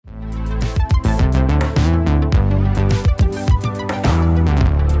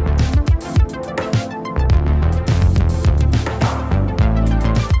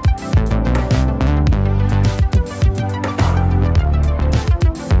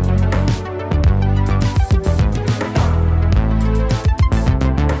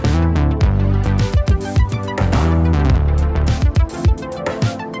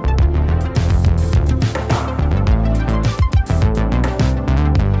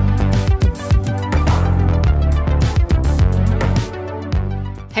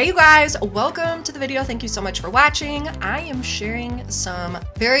Hey you guys, welcome to the video. Thank you so much for watching. I am sharing some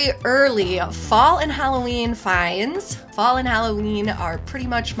very early fall and Halloween finds. Fall and Halloween are pretty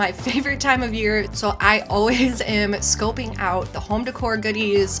much my favorite time of year, so I always am scoping out the home decor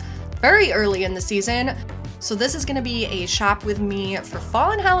goodies very early in the season. So this is gonna be a shop with me for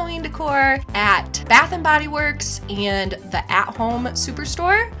fall and Halloween decor at Bath & Body Works and the At Home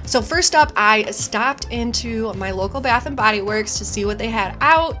Superstore. So first up, I stopped into my local Bath & Body Works to see what they had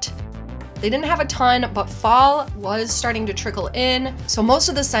out. They didn't have a ton, but fall was starting to trickle in. So most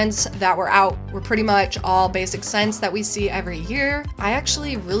of the scents that were out were pretty much all basic scents that we see every year. I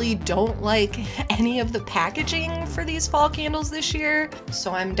actually really don't like any of the packaging for these fall candles this year.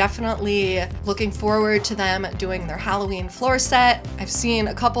 So I'm definitely looking forward to them doing their Halloween floor set. I've seen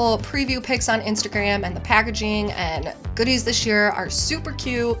a couple preview pics on Instagram and the packaging and goodies this year are super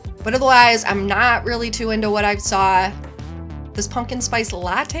cute. But otherwise, I'm not really too into what I saw. This pumpkin spice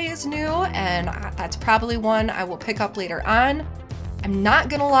latte is new, and that's probably one I will pick up later on. I'm not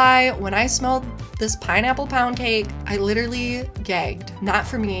gonna lie, when I smelled this pineapple pound cake, I literally gagged. Not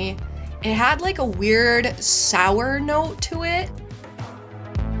for me. It had like a weird sour note to it.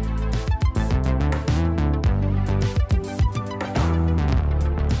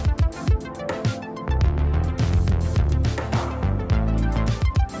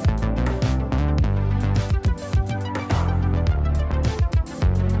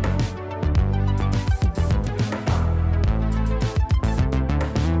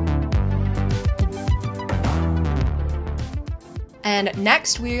 And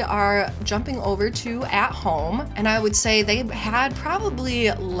next we are jumping over to At Home, and I would say they had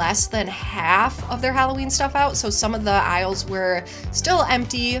probably less than half of their Halloween stuff out, so some of the aisles were still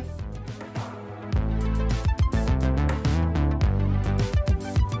empty.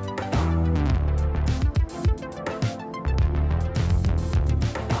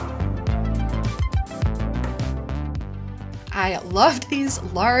 I loved these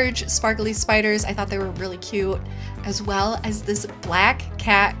large sparkly spiders. I thought they were really cute, as well as this black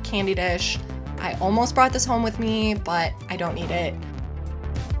cat candy dish. I almost brought this home with me, but I don't need it.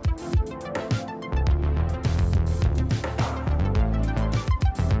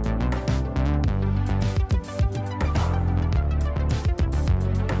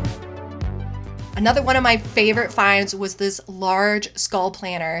 Another one of my favorite finds was this large skull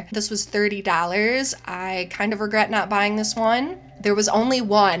planner. This was $30. I kind of regret not buying this one. There was only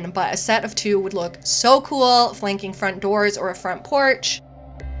one, but a set of two would look so cool, flanking front doors or a front porch.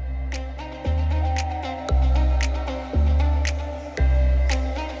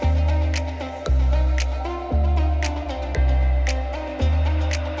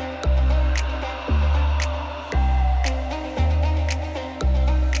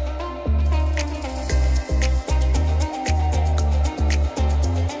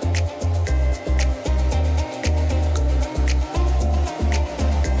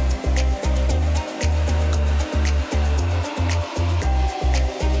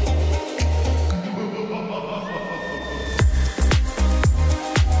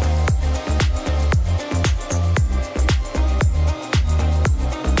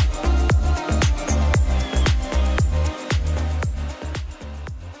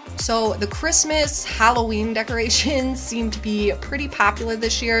 So the Christmas Halloween decorations seem to be pretty popular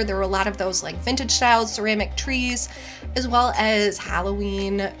this year. There were a lot of those like vintage style ceramic trees, as well as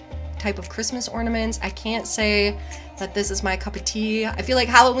Halloween type of Christmas ornaments. I can't say that this is my cup of tea. I feel like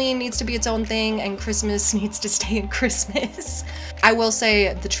Halloween needs to be its own thing and Christmas needs to stay in Christmas. I will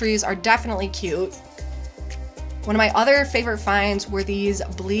say the trees are definitely cute. One of my other favorite finds were these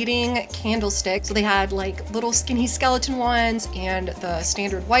bleeding candlesticks. So they had like little skinny skeleton ones and the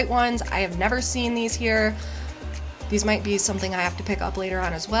standard white ones. I have never seen these here. These might be something I have to pick up later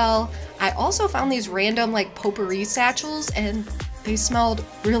on as well. I also found these random like potpourri satchels and they smelled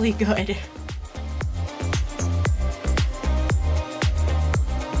really good.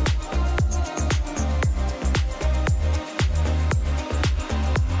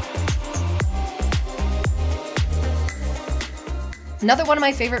 Another one of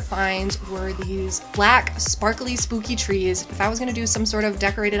my favorite finds were these black, sparkly, spooky trees. If I was gonna do some sort of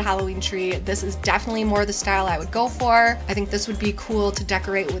decorated Halloween tree, this is definitely more the style I would go for. I think this would be cool to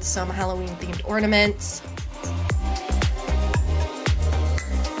decorate with some Halloween-themed ornaments.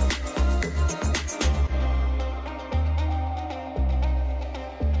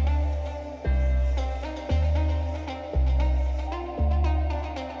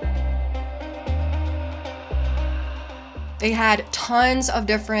 They had tons of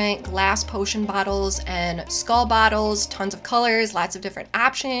different glass potion bottles and skull bottles, tons of colors, lots of different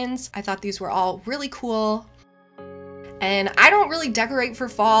options. I thought these were all really cool. And I don't really decorate for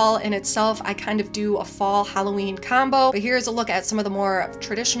fall in itself. I kind of do a fall Halloween combo, but here's a look at some of the more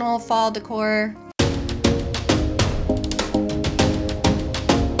traditional fall decor.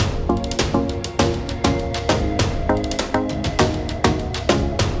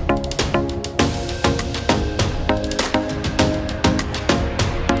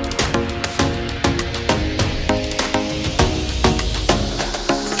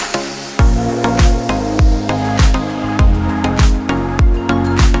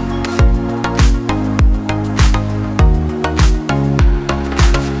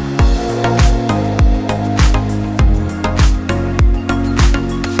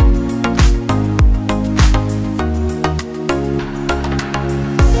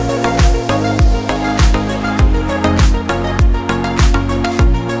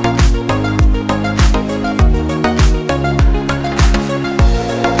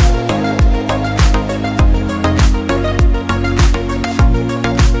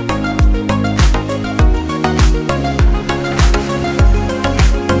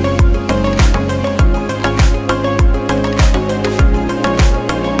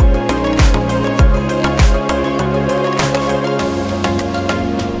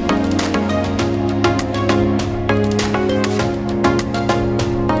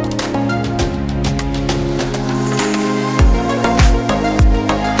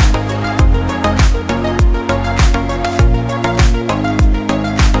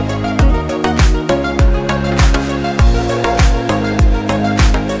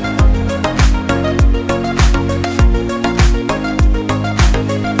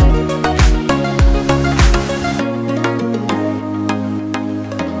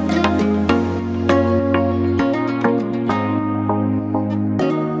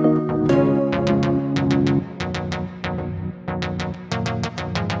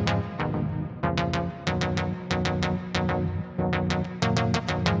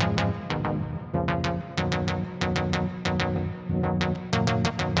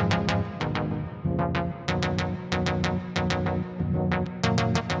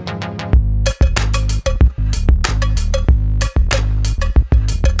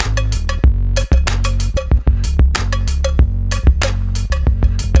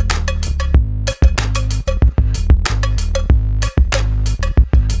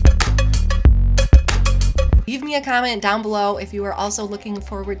 Leave me a comment down below if you are also looking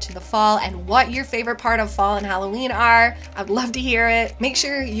forward to the fall and what your favorite part of fall and Halloween are. I'd love to hear it. Make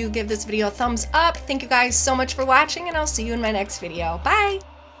sure you give this video a thumbs up. Thank you guys so much for watching, and I'll see you in my next video. Bye!